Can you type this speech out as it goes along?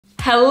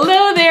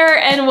Hello there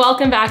and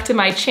welcome back to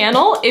my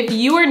channel. If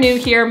you are new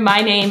here,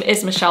 my name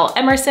is Michelle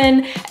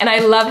Emerson and I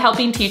love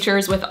helping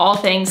teachers with all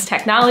things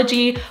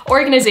technology,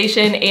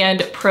 organization,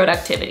 and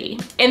productivity.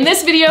 In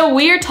this video,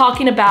 we are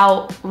talking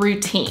about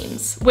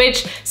routines,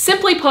 which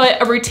simply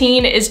put, a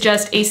routine is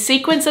just a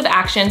sequence of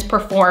actions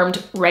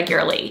performed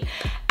regularly.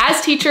 As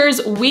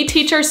teachers, we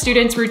teach our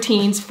students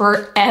routines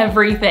for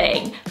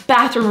everything.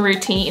 Bathroom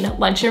routine,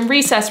 lunch and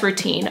recess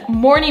routine,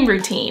 morning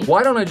routine.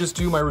 Why don't I just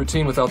do my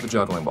routine without the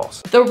juggling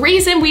balls? The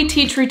reason we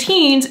teach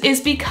routines is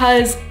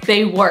because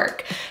they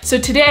work. So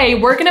today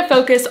we're gonna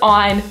focus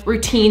on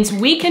routines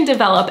we can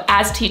develop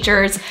as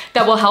teachers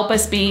that will help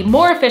us be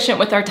more efficient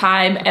with our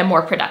time and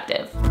more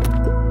productive.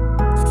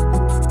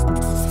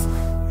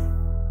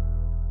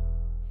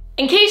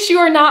 In case you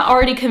are not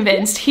already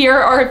convinced, here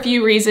are a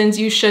few reasons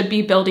you should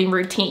be building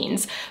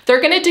routines.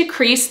 They're gonna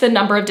decrease the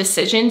number of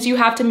decisions you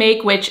have to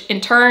make, which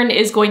in turn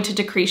is going to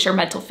decrease your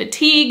mental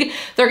fatigue.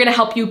 They're gonna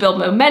help you build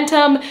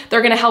momentum.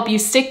 They're gonna help you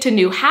stick to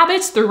new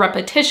habits through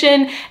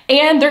repetition,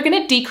 and they're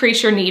gonna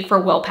decrease your need for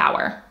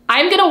willpower.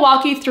 I'm gonna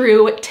walk you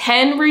through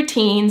 10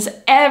 routines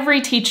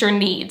every teacher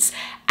needs.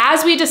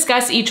 As we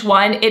discuss each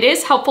one, it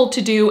is helpful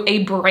to do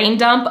a brain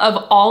dump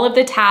of all of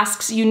the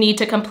tasks you need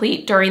to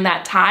complete during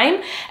that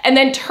time, and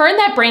then turn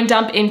that brain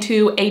dump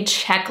into a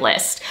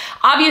checklist.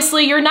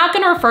 Obviously, you're not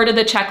gonna refer to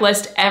the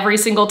checklist every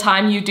single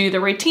time you do the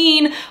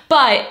routine,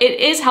 but it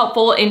is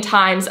helpful in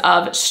times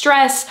of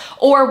stress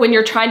or when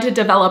you're trying to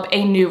develop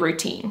a new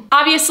routine.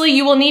 Obviously,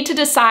 you will need to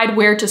decide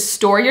where to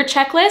store your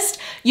checklist.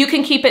 You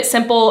can keep it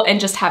simple and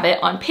just have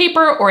it on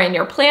paper or in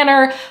your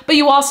planner, but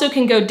you also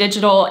can go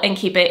digital and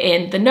keep it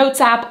in the Notes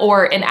app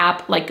or an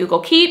app like Google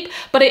Keep,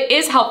 but it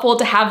is helpful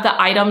to have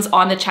the items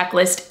on the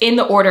checklist in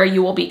the order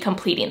you will be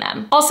completing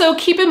them. Also,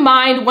 keep in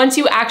mind, once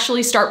you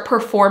actually start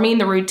performing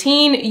the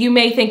routine, you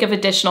may think of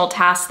additional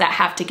tasks that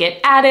have to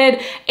get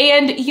added,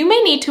 and you may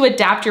need to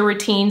adapt your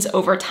routines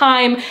over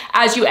time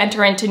as you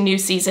enter into new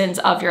seasons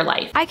of your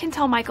life. I can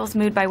tell Michael's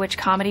mood by which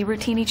comedy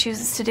routine he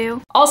chooses to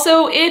do.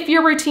 Also, if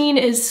your routine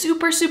is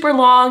super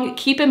long,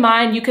 keep in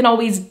mind you can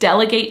always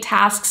delegate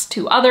tasks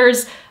to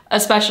others,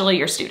 especially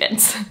your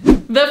students.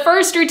 The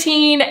first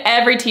routine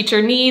every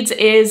teacher needs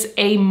is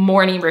a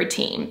morning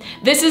routine.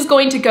 This is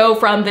going to go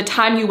from the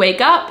time you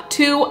wake up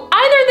to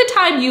either the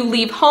time you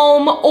leave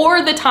home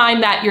or the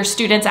time that your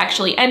students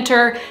actually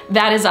enter.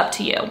 That is up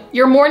to you.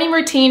 Your morning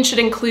routine should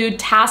include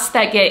tasks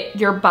that get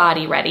your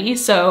body ready,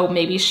 so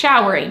maybe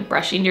showering,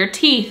 brushing your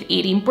teeth,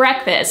 eating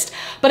breakfast,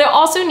 but it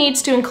also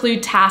needs to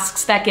include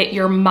tasks that get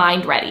your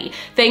mind ready.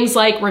 Things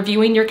like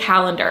reviewing your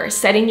calendar,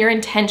 setting your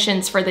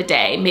intentions for the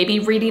day, maybe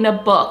reading a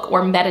book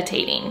or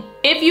meditating.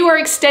 If you are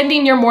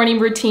extending your morning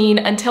routine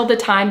until the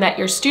time that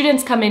your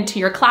students come into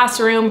your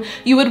classroom,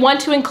 you would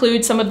want to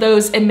include some of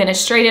those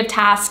administrative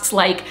tasks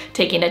like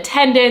taking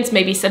attendance,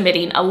 maybe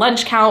submitting a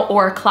lunch count,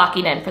 or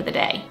clocking in for the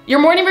day. Your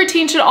morning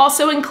routine should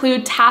also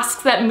include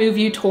tasks that move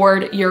you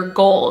toward your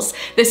goals.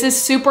 This is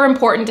super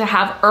important to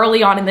have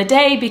early on in the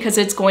day because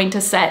it's going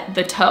to set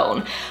the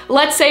tone.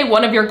 Let's say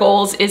one of your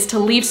goals is to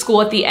leave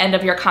school at the end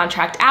of your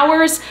contract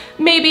hours.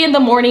 Maybe in the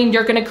morning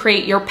you're gonna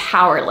create your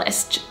power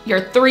list, your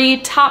 3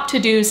 top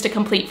to-dos to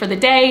complete for the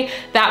day.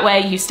 That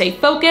way you stay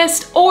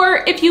focused.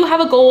 Or if you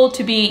have a goal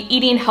to be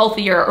eating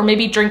healthier or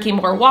maybe drinking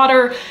more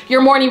water,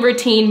 your morning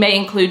routine may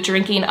include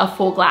drinking a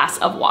full glass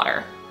of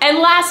water. And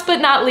last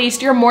but not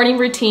least, your morning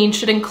routine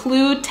should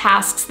include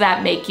tasks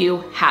that make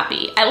you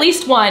happy. At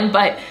least one,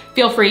 but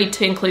feel free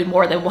to include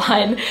more than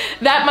one.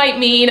 That might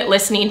mean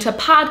listening to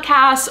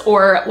podcasts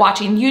or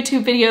watching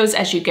YouTube videos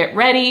as you get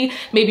ready,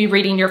 maybe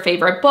reading your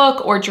favorite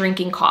book or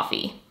drinking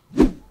coffee.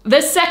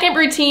 The second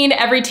routine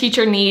every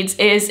teacher needs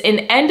is an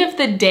end of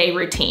the day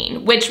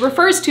routine, which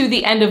refers to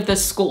the end of the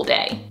school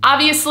day.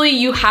 Obviously,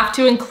 you have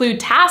to include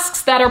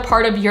tasks that are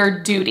part of your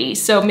duty.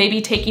 So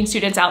maybe taking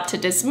students out to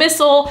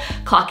dismissal,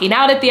 clocking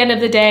out at the end of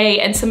the day,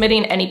 and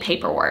submitting any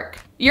paperwork.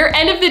 Your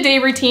end of the day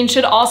routine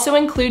should also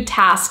include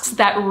tasks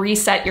that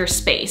reset your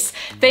space.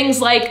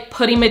 Things like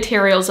putting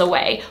materials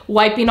away,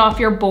 wiping off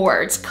your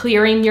boards,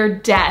 clearing your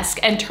desk,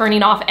 and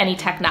turning off any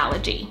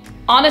technology.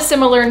 On a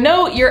similar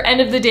note, your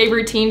end of the day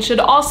routine should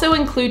also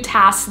include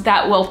tasks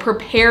that will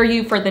prepare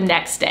you for the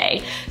next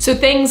day. So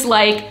things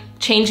like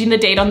changing the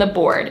date on the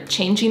board,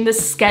 changing the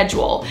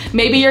schedule.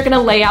 Maybe you're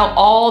gonna lay out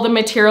all the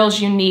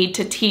materials you need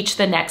to teach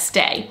the next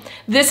day.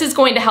 This is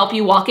going to help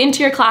you walk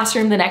into your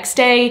classroom the next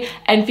day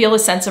and feel a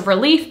sense of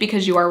relief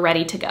because you are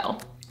ready to go.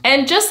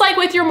 And just like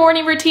with your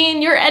morning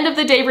routine, your end of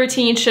the day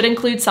routine should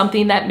include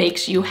something that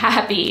makes you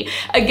happy.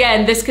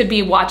 Again, this could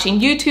be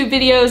watching YouTube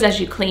videos as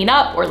you clean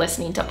up or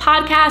listening to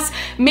podcasts.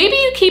 Maybe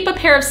you keep a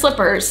pair of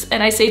slippers,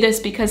 and I say this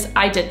because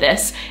I did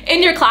this,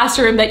 in your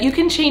classroom that you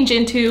can change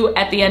into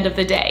at the end of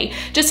the day.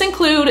 Just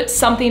include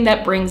something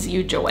that brings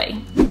you joy.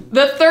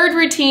 The third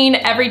routine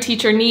every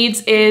teacher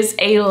needs is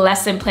a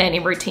lesson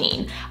planning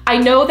routine. I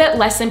know that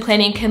lesson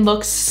planning can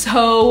look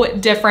so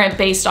different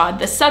based on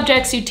the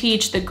subjects you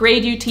teach, the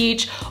grade you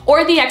teach,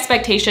 or the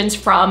expectations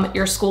from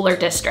your school or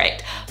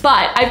district.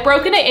 But I've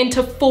broken it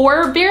into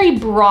 4 very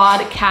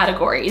broad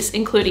categories,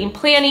 including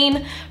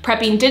planning,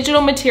 prepping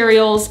digital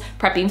materials,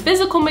 prepping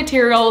physical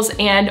materials,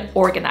 and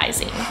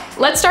organizing.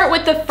 Let's start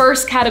with the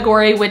first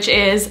category, which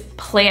is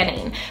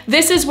planning.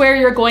 This is where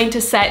you're going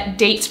to set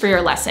dates for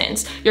your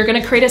lessons. You're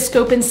gonna create a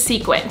scope and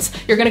sequence.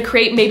 You're gonna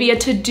create maybe a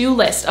to-do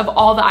list of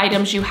all the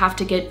items you have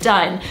to get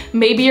done.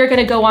 Maybe you're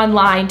gonna go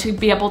online to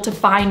be able to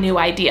find new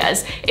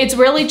ideas. It's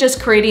really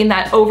just creating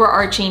that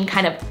overarching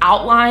kind of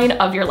outline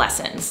of your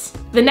lessons.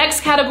 The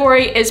next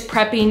category is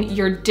prepping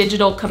your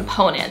digital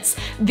components.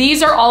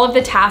 These are all of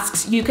the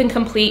tasks you can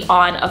complete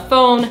on a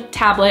phone,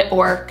 tablet,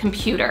 or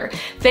computer.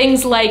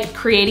 Things like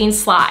creating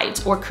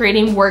slides or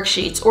creating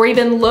worksheets or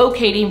even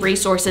locating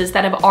resources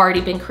that have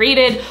already been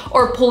created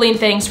or pulling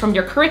things from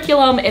your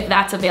curriculum if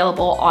that's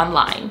available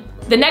online.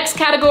 The next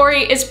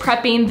category is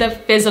prepping the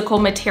physical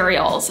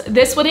materials.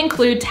 This would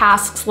include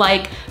tasks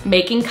like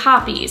making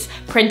copies,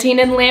 printing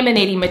and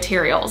laminating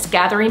materials,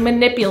 gathering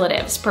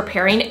manipulatives,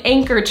 preparing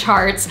anchor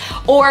charts,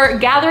 or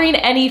gathering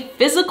any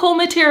physical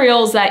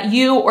materials that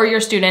you or your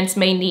students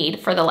may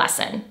need for the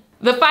lesson.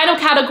 The final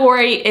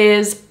category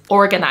is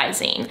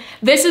organizing.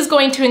 This is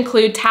going to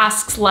include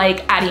tasks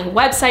like adding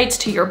websites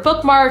to your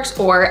bookmarks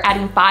or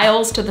adding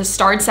files to the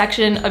starred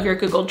section of your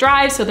Google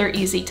Drive so they're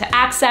easy to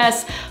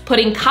access,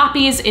 putting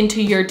copies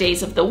into your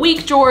days of the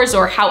week drawers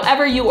or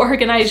however you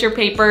organize your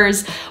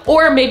papers,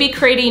 or maybe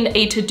creating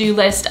a to-do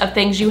list of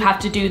things you have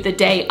to do the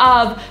day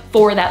of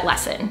for that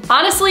lesson.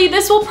 Honestly,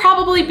 this will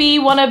probably be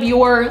one of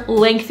your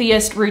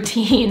lengthiest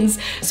routines.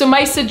 So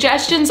my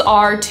suggestions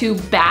are to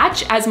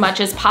batch as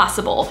much as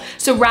possible.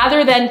 So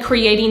rather than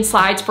creating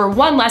slides for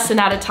one lesson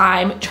at a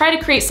time, try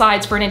to create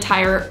slides for an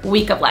entire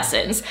week of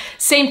lessons.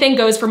 Same thing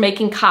goes for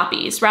making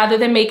copies. Rather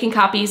than making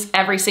copies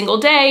every single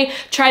day,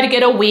 try to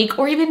get a week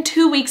or even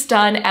 2 weeks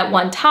done at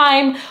one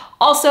time.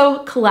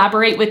 Also,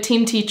 collaborate with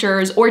team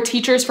teachers or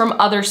teachers from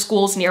other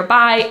schools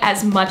nearby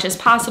as much as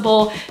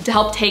possible to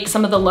help take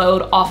some of the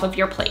load off of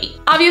your plate.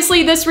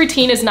 Obviously, this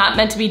routine is not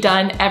meant to be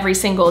done every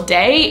single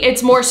day.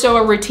 It's more so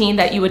a routine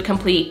that you would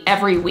complete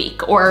every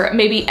week or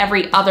maybe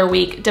every other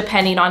week,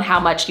 depending on how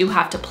much you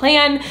have to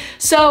plan.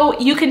 So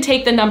you can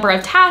take the number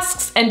of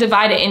tasks and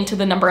divide it into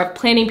the number of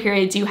planning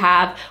periods you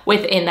have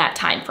within that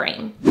time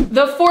frame.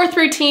 The fourth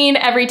routine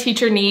every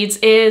teacher needs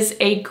is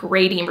a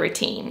grading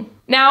routine.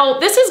 Now,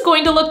 this is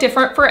going to look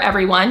different for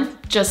everyone,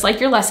 just like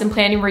your lesson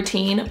planning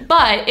routine,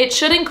 but it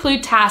should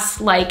include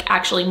tasks like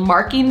actually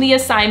marking the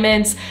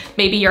assignments,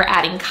 maybe you're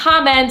adding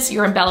comments,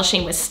 you're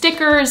embellishing with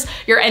stickers,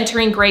 you're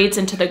entering grades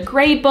into the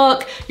grade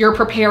book, you're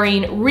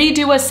preparing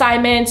redo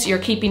assignments, you're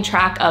keeping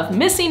track of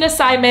missing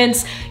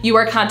assignments, you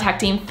are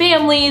contacting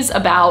families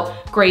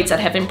about grades that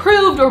have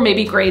improved or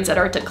maybe grades that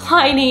are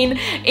declining,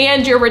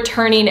 and you're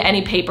returning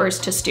any papers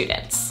to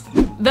students.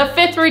 The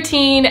fifth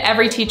routine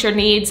every teacher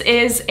needs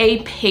is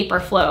a paper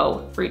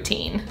flow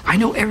routine. I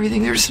know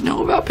everything there is to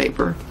know about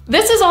paper.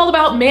 This is all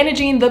about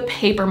managing the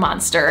paper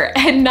monster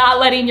and not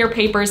letting your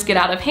papers get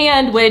out of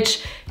hand,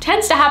 which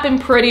tends to happen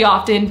pretty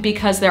often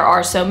because there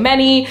are so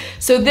many.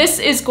 So this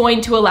is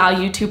going to allow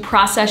you to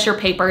process your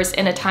papers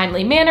in a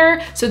timely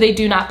manner so they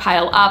do not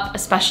pile up,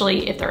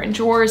 especially if they're in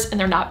drawers and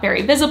they're not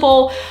very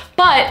visible.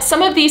 But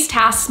some of these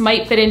tasks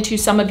might fit into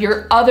some of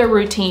your other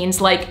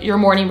routines, like your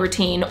morning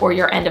routine or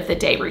your end of the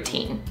day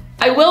routine.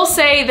 I will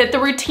say that the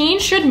routine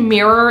should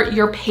mirror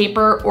your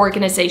paper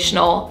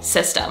organizational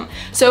system.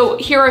 So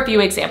here are a few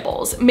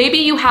examples. Maybe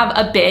you have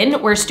a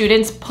bin where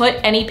students put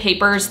any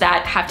papers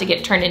that have to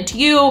get turned into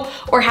you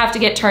or have to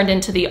get turned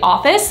into the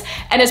office.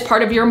 And as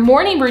part of your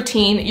morning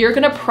routine, you're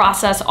gonna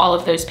process all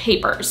of those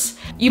papers.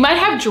 You might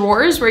have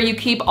drawers where you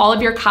keep all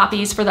of your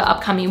copies for the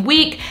upcoming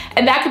week,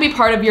 and that could be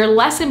part of your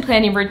lesson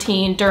planning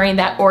routine during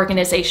that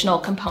organizational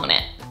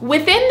component.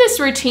 Within this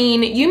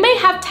routine, you may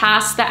have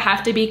tasks that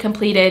have to be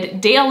completed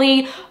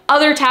daily,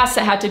 other tasks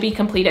that have to be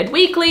completed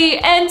weekly,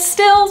 and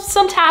still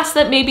some tasks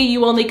that maybe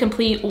you only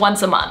complete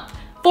once a month.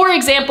 For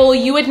example,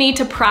 you would need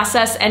to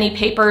process any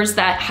papers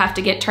that have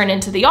to get turned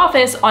into the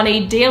office on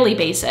a daily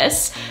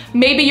basis.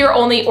 Maybe you're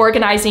only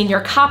organizing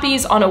your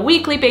copies on a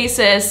weekly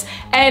basis,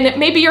 and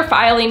maybe you're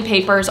filing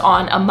papers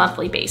on a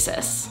monthly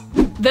basis.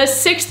 The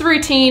sixth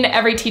routine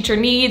every teacher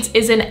needs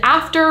is an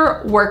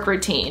after work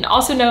routine,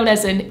 also known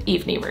as an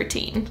evening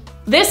routine.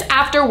 This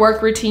after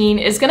work routine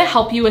is gonna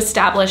help you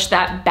establish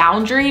that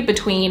boundary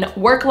between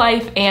work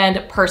life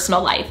and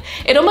personal life.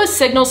 It almost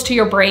signals to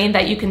your brain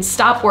that you can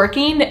stop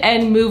working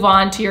and move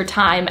on to your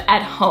time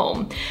at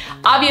home.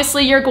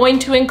 Obviously, you're going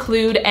to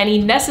include any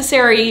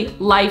necessary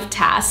life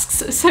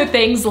tasks. So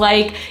things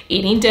like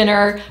eating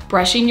dinner,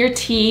 brushing your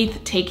teeth,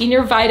 taking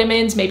your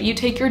vitamins, maybe you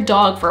take your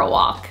dog for a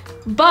walk.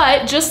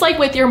 But just like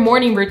with your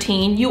morning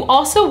routine, you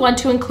also want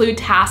to include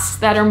tasks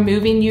that are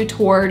moving you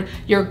toward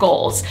your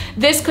goals.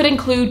 This could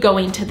include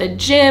going to the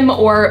gym,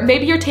 or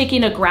maybe you're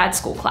taking a grad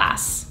school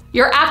class.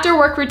 Your after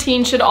work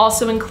routine should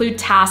also include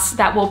tasks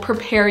that will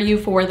prepare you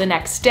for the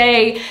next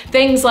day.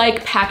 Things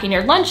like packing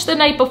your lunch the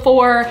night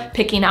before,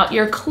 picking out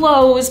your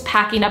clothes,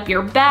 packing up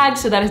your bag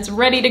so that it's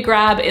ready to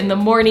grab in the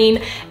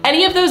morning.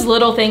 Any of those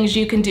little things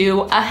you can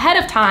do ahead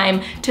of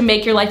time to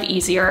make your life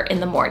easier in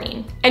the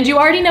morning. And you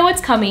already know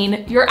what's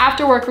coming. Your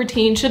after work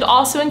routine should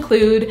also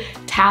include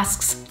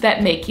tasks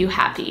that make you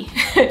happy.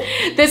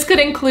 This could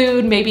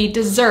include maybe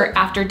dessert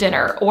after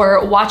dinner,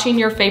 or watching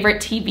your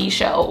favorite TV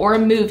show or a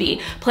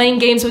movie, playing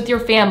games with your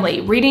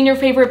family, reading your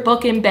favorite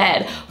book in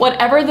bed,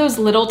 whatever those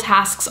little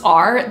tasks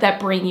are that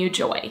bring you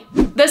joy.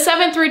 The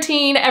 7th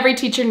routine every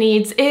teacher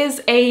needs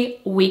is a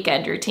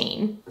weekend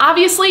routine.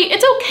 Obviously,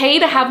 it's okay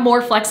to have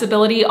more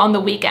flexibility on the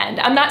weekend.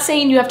 I'm not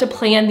saying you have to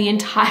plan the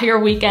entire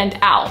weekend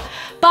out,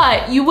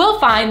 but you will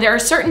find there are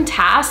certain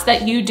tasks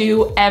that you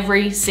do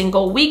every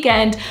single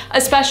weekend,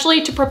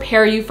 especially to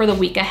prepare you for the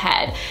week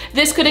ahead.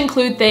 This could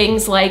include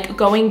things like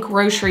going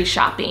grocery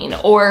shopping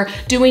or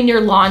doing your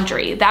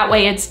laundry. That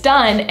way it's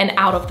done and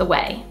out of the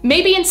way.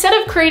 Maybe instead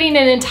of creating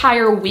an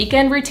entire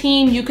weekend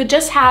routine, you could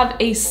just have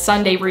a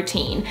Sunday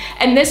routine.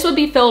 And this would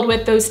be filled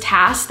with those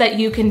tasks that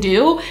you can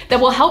do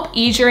that will help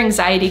ease your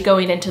anxiety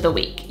going into the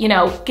week. You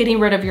know, getting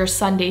rid of your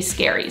Sunday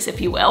scaries,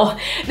 if you will.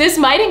 This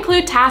might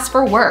include tasks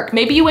for work.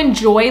 Maybe you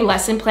enjoy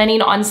lesson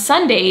planning on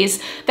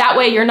Sundays. That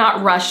way you're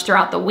not rushed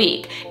throughout the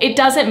week. It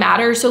doesn't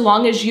matter so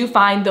long as you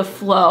find the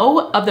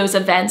flow of those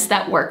events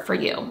that work for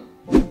you.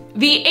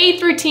 The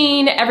 8th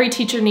routine every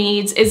teacher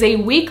needs is a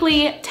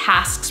weekly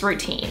tasks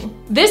routine.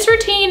 This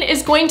routine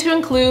is going to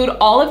include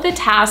all of the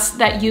tasks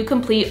that you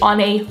complete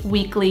on a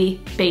weekly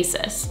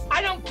basis.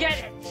 I don't get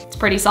it. It's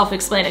pretty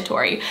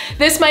self-explanatory.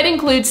 This might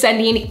include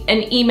sending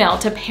an email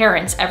to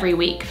parents every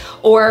week,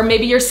 or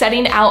maybe you're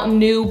setting out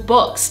new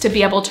books to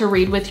be able to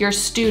read with your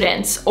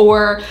students,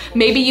 or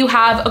maybe you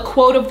have a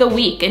quote of the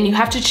week and you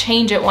have to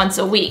change it once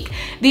a week.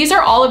 These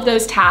are all of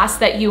those tasks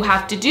that you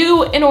have to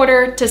do in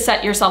order to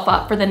set yourself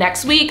up for the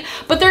next week,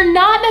 but they're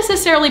not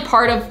necessarily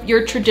part of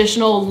your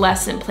traditional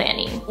lesson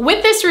planning.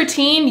 With this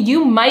routine,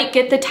 you might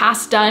get the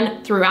tasks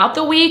done throughout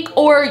the week,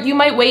 or you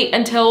might wait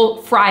until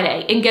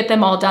Friday and get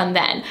them all done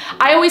then.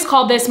 I always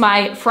called this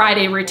my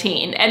Friday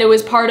routine, and it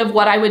was part of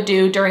what I would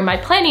do during my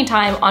planning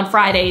time on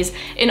Fridays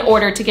in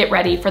order to get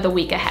ready for the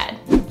week ahead.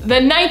 The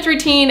 9th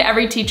routine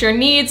every teacher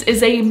needs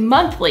is a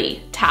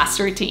monthly task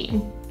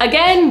routine.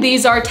 Again,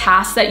 these are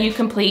tasks that you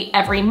complete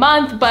every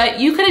month, but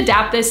you could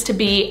adapt this to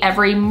be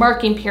every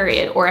marking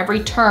period or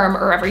every term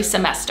or every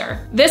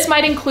semester. This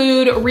might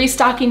include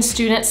restocking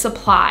student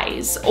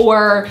supplies,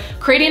 or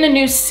creating a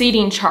new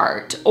seating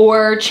chart,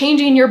 or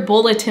changing your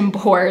bulletin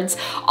boards.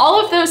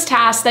 All of those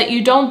tasks that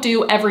you don't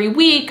do every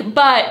week,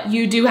 but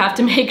you do have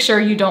to make sure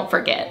you don't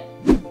forget.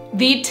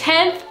 The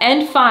 10th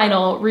and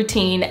final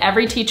routine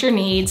every teacher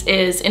needs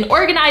is an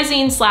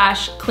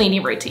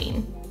organizing/cleaning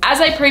routine. As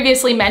I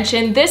previously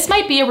mentioned, this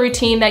might be a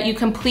routine that you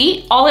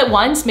complete all at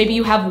once. Maybe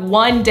you have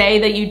one day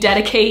that you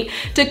dedicate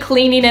to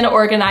cleaning and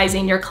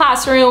organizing your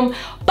classroom,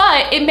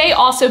 but it may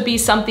also be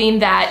something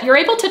that you're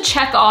able to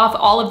check off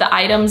all of the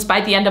items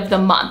by the end of the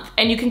month,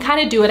 and you can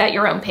kind of do it at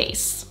your own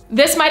pace.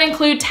 This might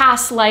include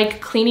tasks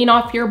like cleaning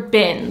off your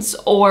bins,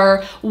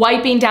 or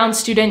wiping down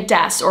student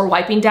desks, or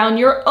wiping down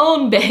your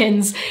own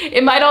bins.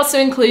 It might also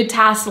include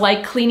tasks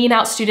like cleaning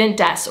out student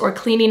desks or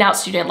cleaning out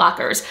student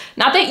lockers.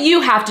 Not that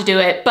you have to do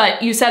it,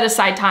 but you set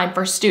aside time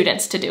for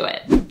students to do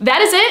it. That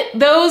is it.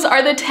 Those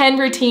are the 10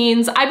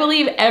 routines I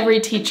believe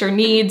every teacher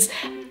needs.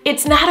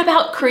 It's not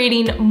about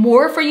creating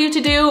more for you to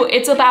do,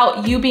 it's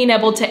about you being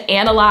able to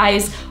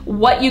analyze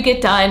what you get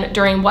done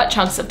during what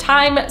chunks of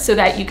time so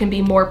that you can be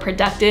more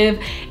productive.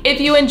 If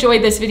you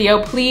enjoyed this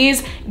video,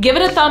 please give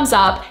it a thumbs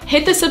up,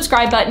 hit the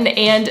subscribe button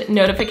and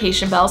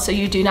notification bell so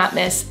you do not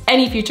miss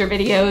any future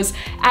videos.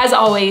 As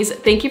always,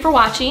 thank you for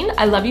watching.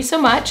 I love you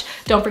so much.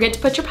 Don't forget to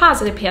put your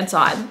positive pants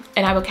on,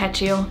 and I will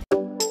catch you